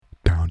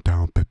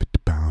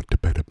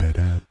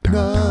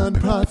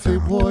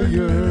Non-Profit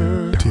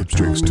Warrior. Tips,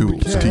 tricks,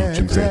 tools,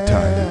 teachings, and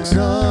tidings.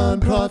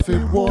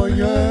 Non-Profit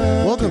Warrior.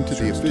 Welcome to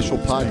the official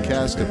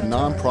podcast of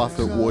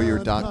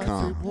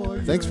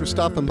NonProfitWarrior.com. Thanks for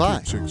stopping by.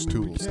 Tips, tricks,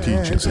 tools,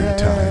 teachings, and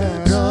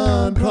tidings.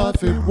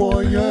 Non-Profit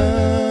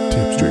Warrior.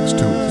 Tips, tricks,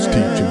 tools,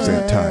 teachings,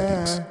 and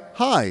tidings.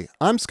 Hi,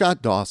 I'm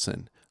Scott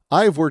Dawson.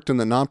 I have worked in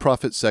the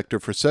nonprofit sector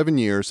for 7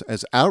 years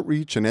as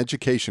Outreach and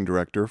Education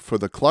Director for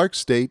the Clark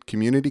State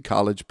Community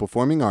College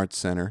Performing Arts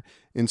Center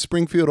in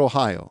Springfield,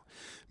 Ohio.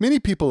 Many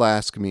people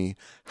ask me,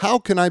 how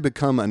can I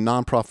become a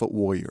nonprofit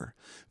warrior?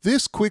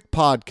 This quick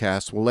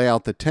podcast will lay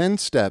out the 10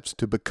 steps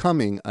to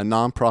becoming a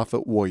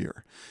nonprofit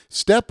warrior.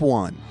 Step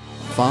 1,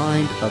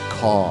 find a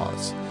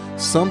cause,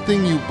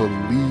 something you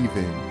believe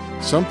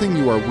in, something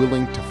you are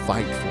willing to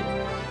fight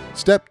for.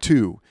 Step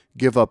 2,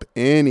 give up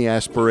any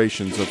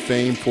aspirations of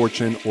fame,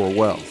 fortune, or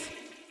wealth.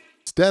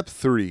 Step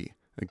 3,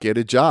 get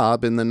a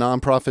job in the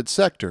nonprofit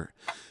sector.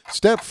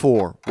 Step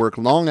 4, work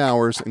long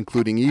hours,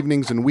 including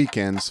evenings and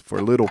weekends,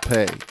 for little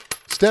pay.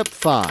 Step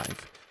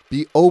 5,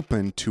 be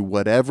open to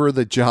whatever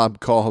the job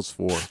calls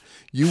for.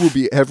 You will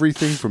be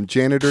everything from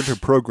janitor to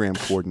program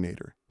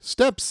coordinator.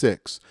 Step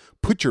 6,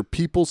 put your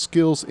people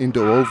skills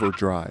into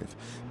overdrive.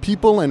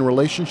 People and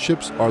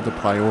relationships are the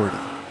priority.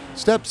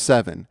 Step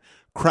 7,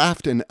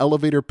 craft an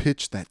elevator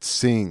pitch that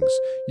sings.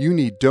 You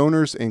need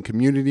donors and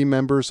community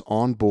members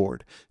on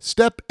board.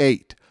 Step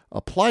 8,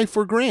 apply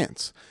for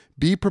grants.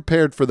 Be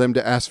prepared for them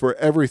to ask for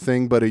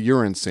everything but a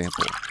urine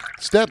sample.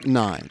 Step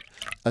 9,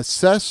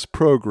 assess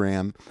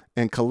program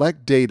and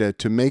collect data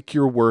to make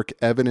your work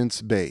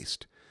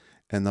evidence-based.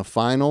 And the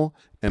final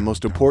and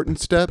most important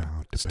step,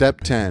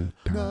 Step 10,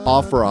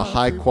 offer a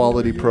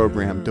high-quality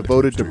program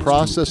devoted to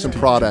process and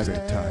product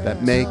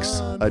that makes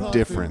a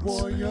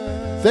difference.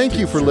 Thank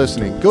you for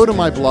listening. Go to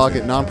my blog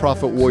at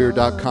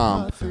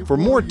nonprofitwarrior.com for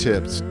more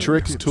tips,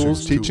 tricks,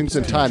 tools, teachings,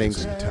 and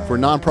tidings for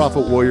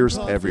nonprofit warriors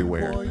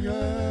everywhere.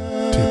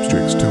 Tips,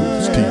 tricks,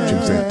 tools,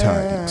 teachings, and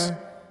tidings.